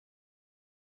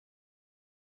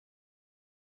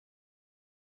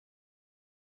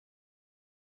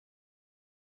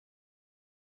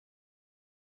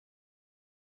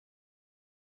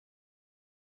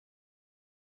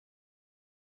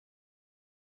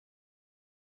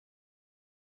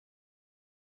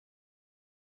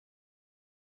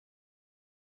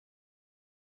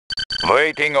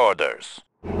Waiting orders.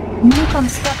 New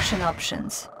construction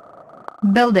options.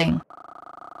 Building.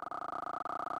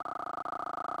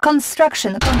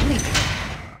 Construction complete.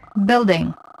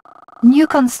 Building. New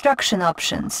construction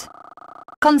options.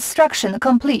 Construction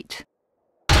complete.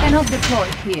 Cannot deploy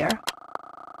here.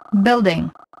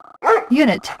 Building.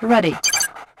 Unit ready.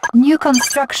 New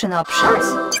construction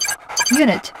options.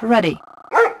 Unit ready.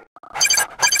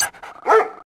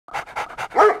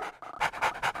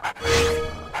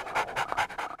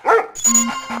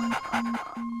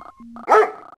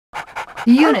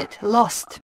 Unit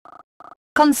lost.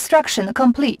 Construction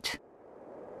complete.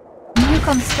 New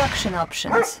construction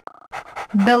options.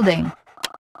 Building.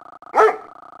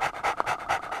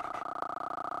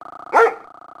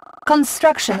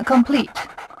 Construction complete.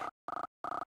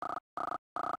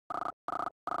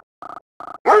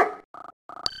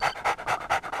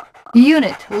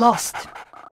 Unit lost.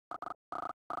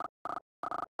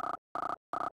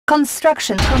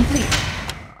 Construction complete.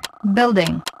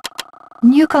 Building.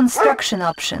 New construction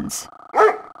options.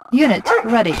 Unit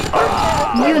ready.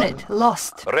 Unit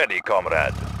lost. Ready,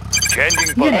 comrade.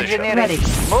 Changing Unit position. ready.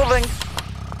 Moving.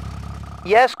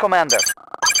 Yes, Commander.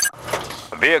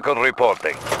 Vehicle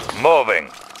reporting. Moving.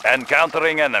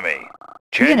 Encountering enemy.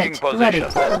 Changing Unit position.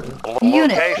 ready.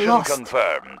 Unit Location lost.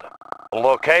 confirmed.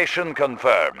 Location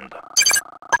confirmed.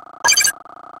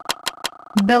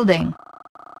 Building.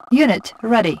 Unit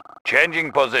ready.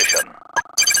 Changing position.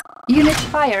 Unit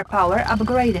firepower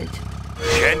upgraded.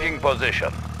 Changing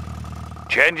position.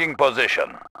 Changing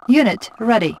position. Unit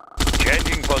ready.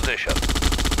 Changing position.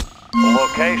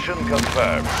 Location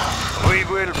confirmed. We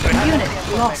will finish. Unit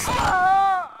lost.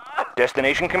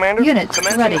 Destination, Commander? Unit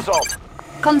Commencing ready. assault.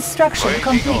 Construction Waiting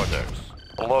complete. orders.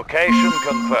 Location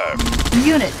confirmed.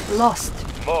 Unit lost.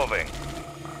 Moving.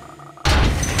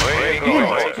 Waiting Unit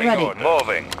orders. ready.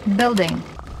 Moving. Building.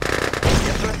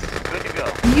 Yes, sir. Good to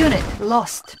go. Unit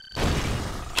lost.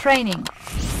 Training.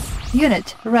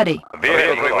 Unit ready.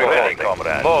 Vehicle ready,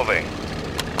 comrade. Moving.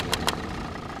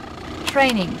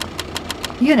 Training.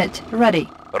 Unit ready.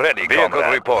 Ready, vehicle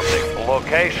reporting.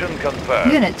 Location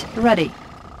confirmed. Unit ready.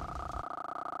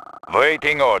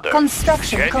 Waiting orders.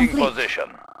 Construction Changing complete. position.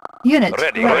 Unit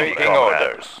Ready, ready. waiting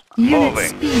orders. Unit Moving.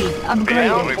 speed Vehicle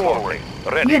upgraded. reporting.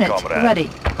 Ready, Unit comrade. ready.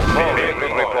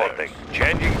 Vehicle reporting.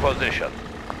 Changing position.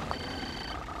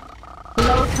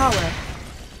 Low tower.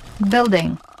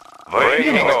 Building. Waiting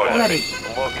Unit orders. ready.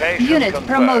 Location Unit confirmed.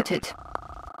 promoted.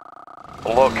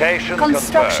 Location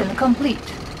Construction confirmed.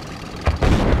 complete.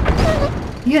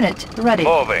 Unit ready.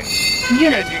 Moving.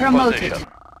 Unit Changing promoted. position.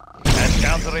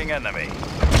 Encountering enemy.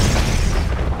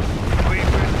 We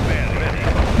will be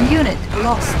ready. Unit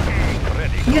lost.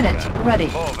 Ready, Unit comrade. ready.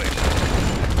 Moving.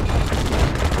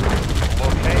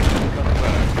 Location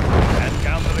confirmed.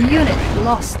 Encountering Unit enemy.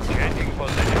 lost. Changing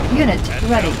position. Unit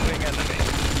ready. Encountering enemy.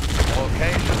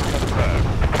 Location confirmed.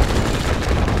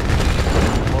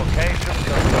 Location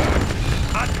confirmed.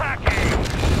 Attacking!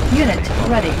 Unit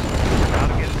ready.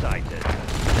 Target sighted.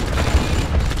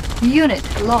 Unit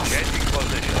lost. Changing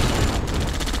position.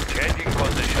 Changing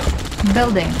position.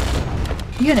 Building.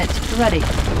 Unit ready.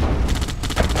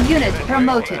 Unit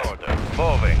promoted. Order.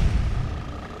 Moving.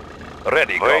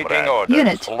 Ready, waiting orders.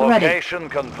 Unit ready. Location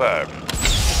confirmed.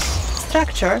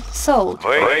 Structure sold.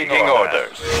 Waiting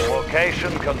orders.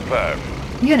 Location confirmed.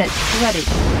 Unit ready.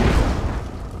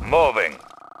 Moving.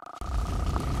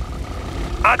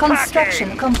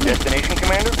 Construction complete. Destination,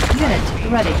 Commander?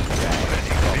 Unit ready.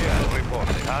 Vehicle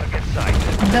reporting. Target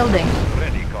sighted. Building.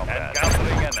 Ready, comrade.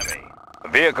 Encountering enemy.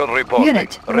 Vehicle reporting.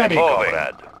 Unit ready.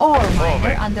 comrade. Ore miner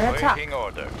Moving. under attack. Waiting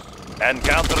orders.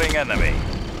 Encountering enemy.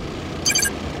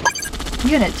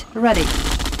 Unit ready.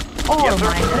 Ore Yes, sir.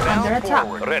 miner Down under attack.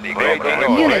 forward. Ready, waiting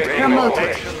orders. Unit promoted.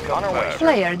 Location confirmed.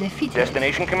 Player defeated.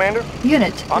 Destination, Commander?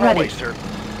 Unit On our way, ready. sir.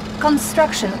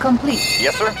 Construction complete.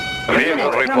 Yes, sir. Vehicle Unit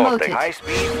reporting. promoted. High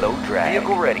speed, low drag.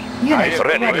 Vehicle ready. Unit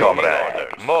Ready, ready. comrade.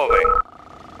 Moving.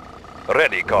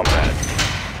 Ready, comrade.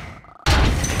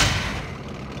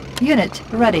 Unit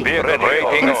ready. Vehicle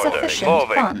waiting orders. Insufficient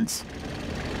Moving. funds.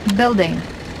 Building.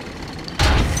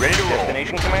 Ready to roll.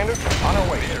 Destination, Commander? On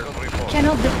our way, sir.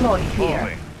 Cannot deploy here.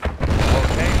 Moving.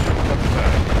 Location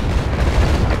confirmed.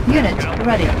 Unit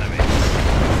ready. Enemy.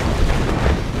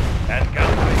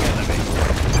 Encountering enemy.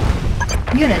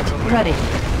 Unit ready.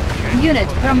 Unit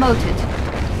promoted.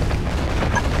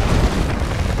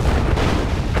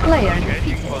 Player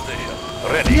Changing defeated. position.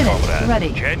 Ready, Unit comrade. ready.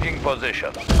 Changing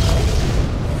position.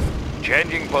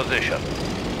 Changing position.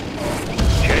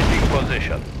 Changing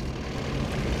position.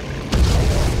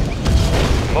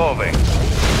 Moving.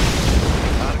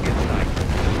 Target sight.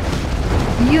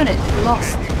 Unit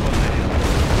lost. Changing position.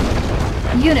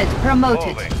 Unit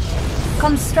promoted. Moving.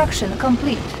 Construction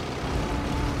complete.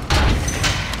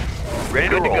 Ready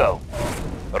to go.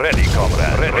 Ready,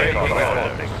 comrade. Ready,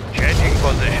 comrade. Changing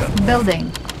position.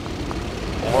 Building.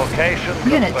 Location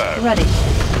Unit confirmed. ready.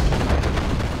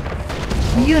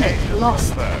 Unit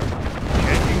lost. Confirmed.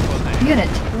 Changing position. Unit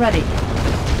ready.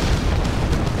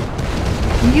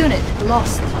 Unit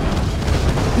lost.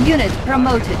 Unit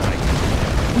promoted.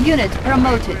 Unit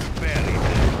promoted.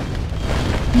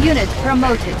 Unit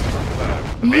promoted.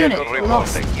 Unit Vehicle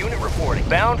lost. reporting. Unit reporting.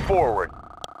 Bound forward.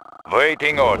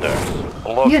 Waiting orders.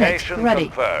 Location ready.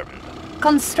 confirmed.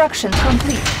 Construction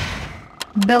complete.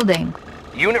 Building.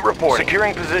 Unit reporting.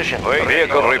 Securing position.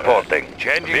 Vehicle reporting.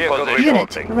 Changing position.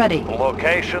 Unit ready.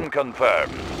 Location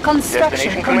confirmed. Construction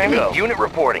Destination complete. commando. Unit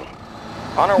reporting.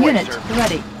 On our way, Unit sir.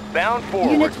 ready. Bound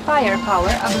forward. Unit firepower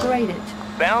upgraded.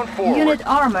 Bound forward. Unit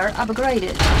armor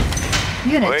upgraded.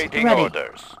 Unit Waiting ready.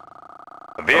 orders.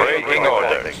 Waiting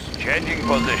orders. Changing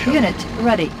position. Unit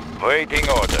ready. Waiting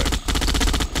orders.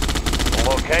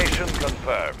 Location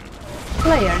confirmed.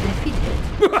 Player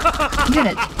defeated.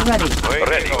 Unit ready.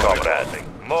 Ready, comrade.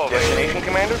 Moving. Destination,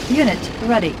 Commander? Unit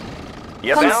ready.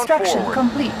 Yes, bound Construction forward.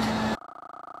 complete.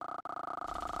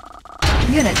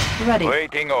 Unit ready.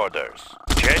 Waiting orders.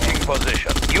 Changing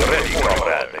position. Unit Ready, reporting.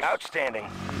 comrade. Outstanding.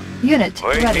 Unit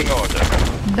ready. Waiting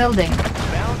orders. Building.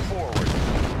 Bound forward.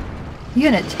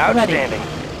 Unit ready. Outstanding.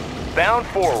 Bound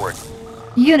forward.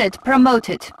 Unit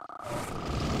promoted.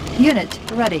 Unit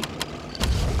ready.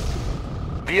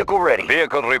 Vehicle ready.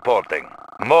 Vehicle reporting.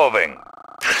 Moving.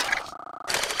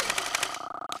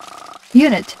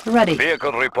 Unit ready.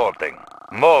 Vehicle reporting.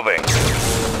 Moving.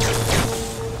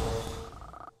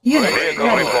 Unit Vehicle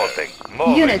ready. reporting.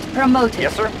 Moving. Unit promoted.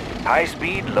 Yes, sir. High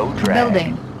speed, low drag.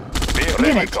 Building. Vehicle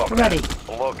Unit comrade. ready.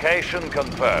 Location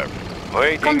confirmed.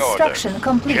 Waiting Construction orders.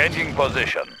 complete. Changing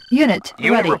position. Unit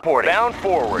Unit ready. reporting. Bound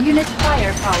forward. Unit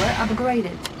firepower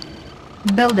upgraded.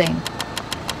 Building.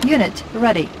 Unit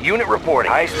ready. Unit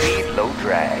reporting. High speed, low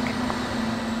drag.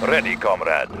 Ready,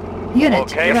 comrade. Unit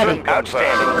Location ready. confirmed.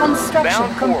 Outstanding. Construction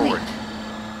Bound complete.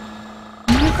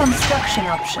 forward. New construction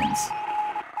options.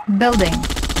 Building.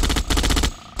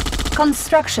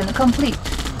 Construction complete.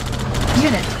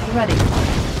 Unit ready.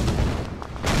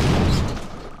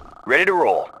 Ready to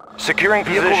roll. Securing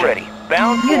vehicle Position. ready.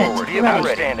 Bound Unit forward. Vehicle ready.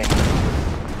 outstanding.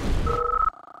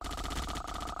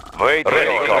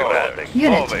 Ready, comrade.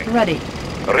 Unit Moving. ready.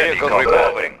 Vehicle comrade.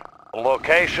 reporting.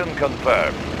 Location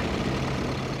confirmed.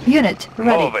 Unit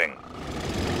ready. Moving.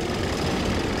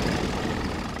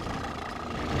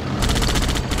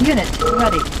 Unit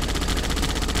ready.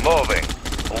 Moving.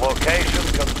 Location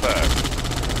confirmed.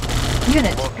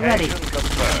 Unit ready. Location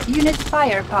confirmed. Unit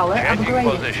firepower Changing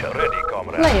upgraded. position. Ready,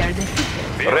 comrade. Player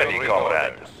defeated. Ready,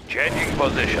 comrade. Changing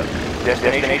position.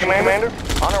 Destination, Commander?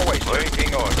 On our way, sir.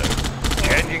 Waiting orders.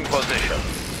 Changing position.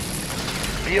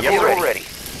 Vehicle ready.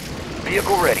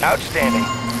 Vehicle ready. Outstanding.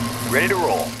 Ready to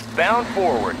roll. Bound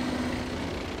forward.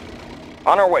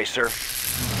 On our way, sir.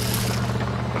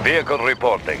 Vehicle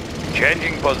reporting.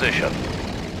 Changing position.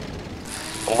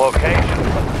 Location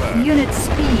confirmed. Unit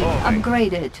speed Moving.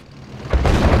 upgraded.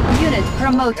 Unit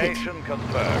promoted. Location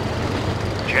confirmed.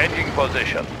 Changing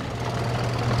position.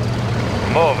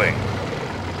 Moving.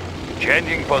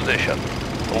 Changing position.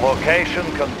 Location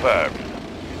confirmed.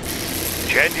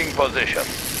 Changing position.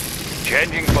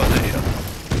 Changing position.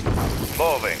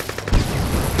 Moving.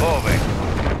 Moving.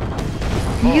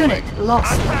 Unit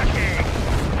lost. Attacking.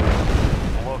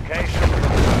 Location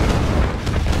confirmed.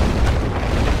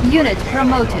 Unit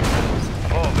promoted.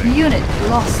 Moving. Unit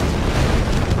lost.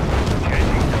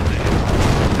 Changing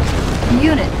position.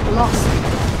 Unit lost.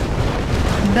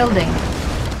 Building.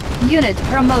 Unit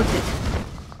promoted.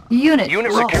 Unit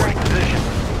Unit lost. securing position.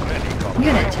 Ready, comrade.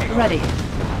 Unit ready.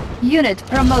 Unit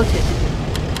promoted.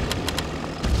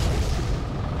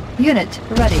 Unit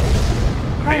ready.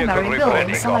 Primary Vehicle building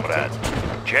ready, selected.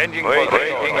 comrade. Changing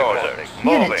waiting orders.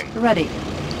 Moving. Unit ready.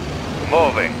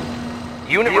 Moving.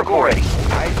 Unit reporting.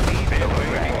 High speed, low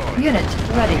drag. Unit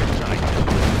ready.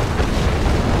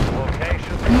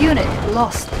 Location. Unit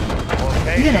lost.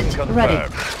 Location Unit ready.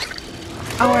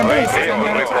 confirmed. Our base is Vehicle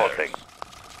under attack. reporting.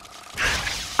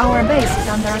 Our base is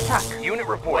under attack. Unit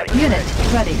reporting. Unit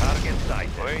ready. Target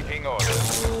sighted. Waiting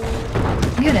orders.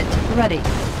 Unit ready.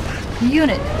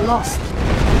 Unit lost.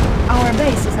 Our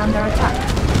base is under attack.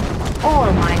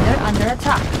 Ore miner under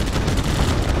attack.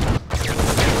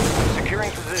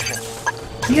 Securing position.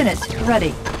 Unit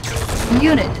ready.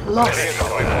 Unit lost.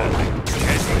 Vehicle reporting.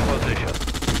 Changing position.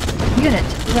 Unit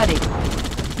ready.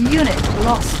 Unit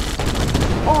lost.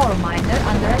 Ore miner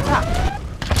under attack.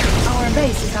 Our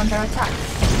base is under attack.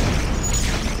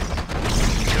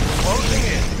 Closing in.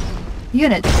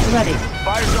 Unit ready.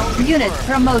 Fire zone Unit confirmed.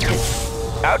 promoted.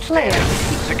 Outstanding.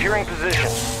 Player. Securing position.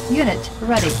 Unit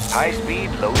ready. High speed,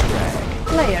 low drag.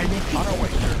 Player On defeated. our way,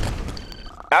 sir.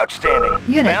 Outstanding.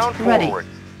 Unit Bound ready. forward.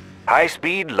 High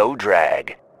speed, low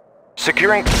drag.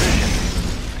 Securing position.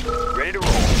 Ready to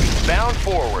roll. Bound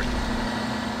forward.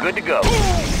 Good to go.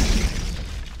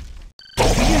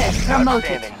 Unit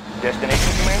promoted. Outstanding.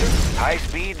 Destination, Commander? High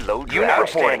speed, low drag. Unit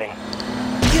reporting.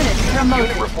 Unit promoted.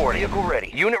 Unit reporting. Vehicle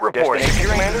ready. Unit reporting.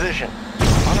 Securing position.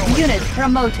 On our way, Unit sir.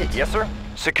 promoted. Yes, sir.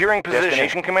 Securing position.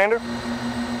 Destination, Commander?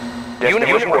 Unit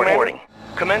reporting.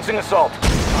 Commencing assault.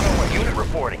 On our way. Unit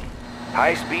reporting.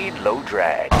 High speed, low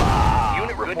drag.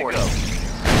 Unit reporting.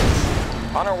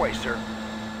 On our way, sir.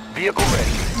 Vehicle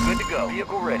ready. Good to go.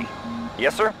 Vehicle ready.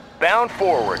 Yes, sir. Bound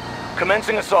forward.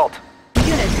 Commencing assault.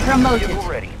 Unit promoted. Vehicle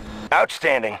ready.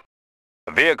 Outstanding.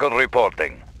 Vehicle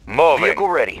reporting. Moving. Vehicle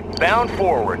ready. Bound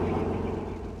forward.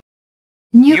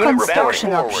 New Unit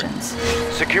construction reporting forward.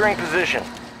 options. Securing position.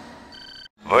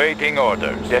 Waiting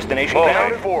orders. Destination Moving.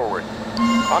 bound forward.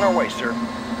 On our way, sir.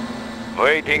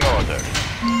 Waiting orders.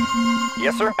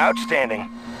 Yes, sir. Outstanding.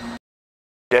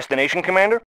 Destination,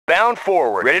 Commander? Bound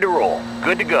forward. Ready to roll.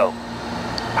 Good to go.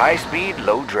 High speed,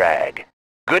 low drag.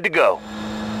 Good to go.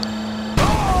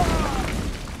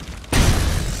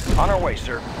 On our way,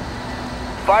 sir.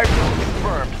 Fire zone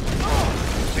confirmed.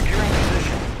 Securing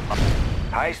position.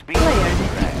 High speed, Player low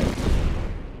defeated.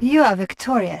 drag. You are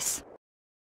victorious.